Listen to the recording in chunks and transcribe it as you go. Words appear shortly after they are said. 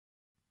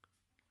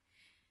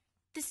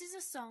This is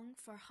a song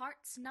for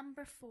Hearts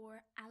number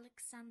 4,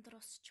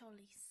 Alexandros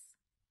Tziolis.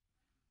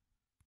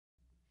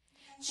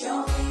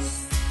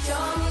 Tziolis,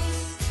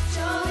 Tziolis,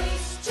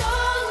 Tziolis,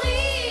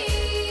 Tziolis,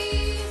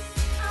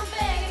 I'm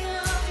begging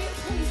of you,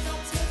 please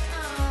don't take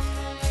my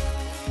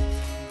name.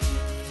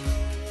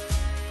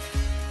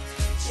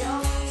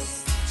 Tziolis,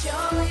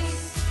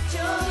 Tziolis,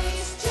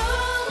 Tziolis,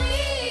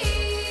 Tziolis,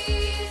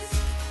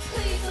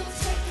 please don't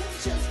take him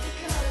just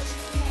because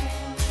you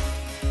can.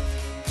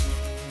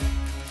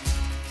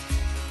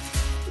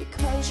 Your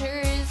composure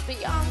is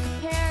beyond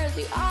compare,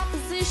 the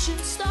opposition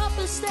stop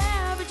us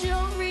there, but you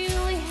don't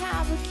really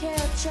have a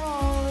care,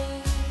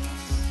 Tziolis.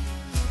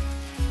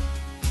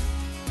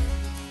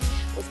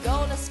 With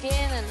golden skin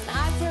and an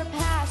eye for a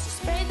pass, you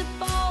sprayed the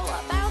ball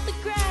about the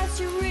grass,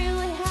 you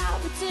really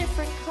have a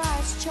different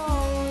class,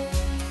 Tziolis.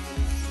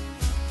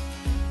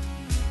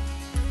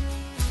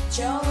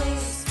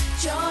 Tziolis,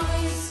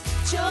 Tziolis,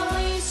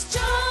 Tziolis,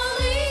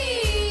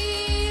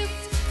 Tziolis,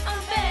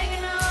 I'm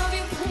begging of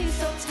you, please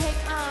don't take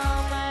my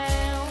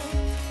mail.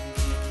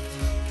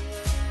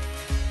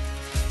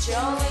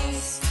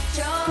 Tziolis,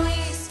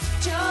 Tziolis,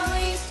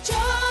 Tziolis,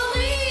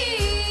 Tziolis,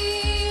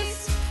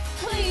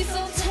 please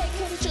don't take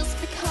him just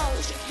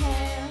because you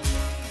can.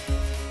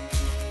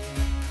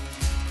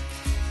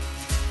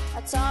 I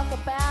talk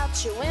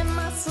about you in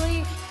my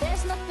sleep,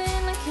 there's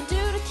nothing I can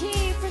do to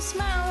keep from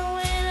smiling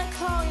when I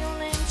call your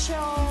name,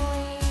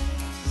 Tziolis.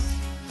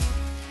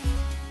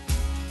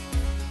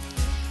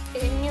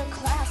 In your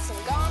class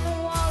I'm gonna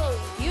wallow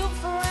you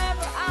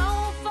forever, I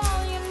won't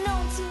fall, you're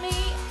known to me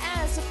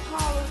as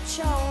Apollo,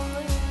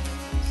 Tziolis.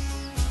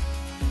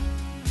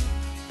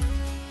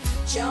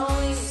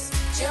 Tziolis,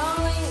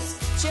 Tziolis,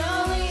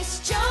 Tziolis,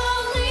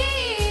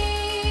 Tziolis,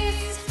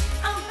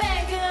 I'm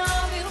begging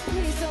of you,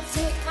 please don't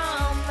take my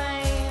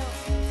mail.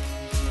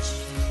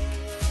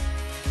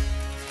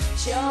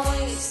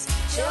 Tziolis,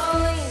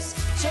 Tziolis,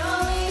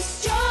 Tziolis,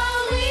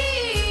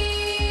 Tziolis,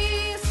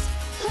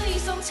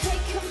 please don't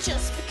take him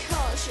just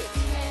because you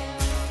can.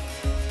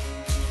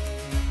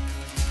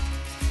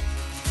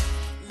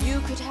 You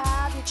could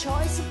have your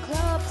choice of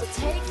clubs, I'll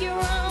take you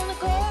around the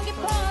Gorgie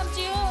pubs,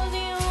 you're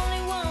the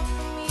only one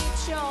for me,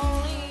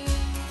 Tziolis.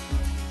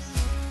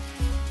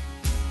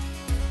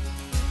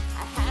 I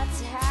had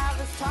to have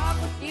this talk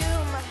with you,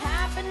 my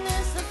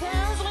happiness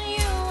depends on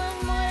you and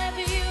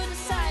whatever you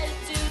decide to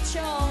do,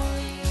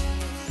 Tziolis.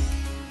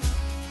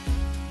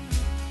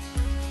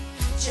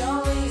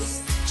 Tziolis,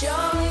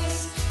 Tziolis,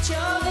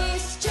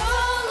 Tziolis,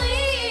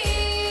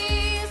 Tziolis,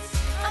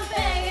 I'm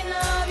begging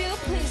of you,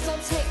 please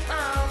don't take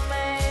my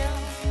mail.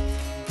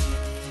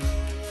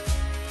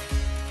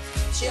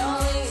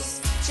 Tziolis,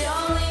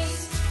 Tziolis,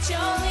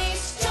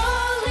 Tziolis,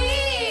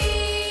 Tziolis,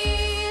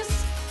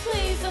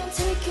 please don't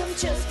take him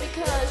just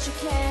because you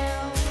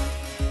can.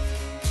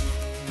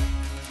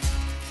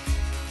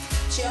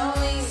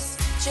 Tziolis,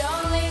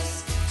 Tziolis,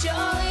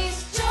 Tziolis,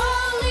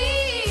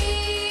 Tziolis,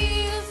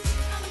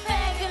 I'm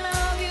begging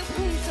of you,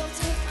 please don't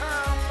take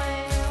my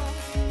mail.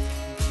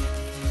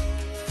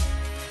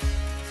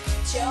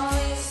 Tziolis.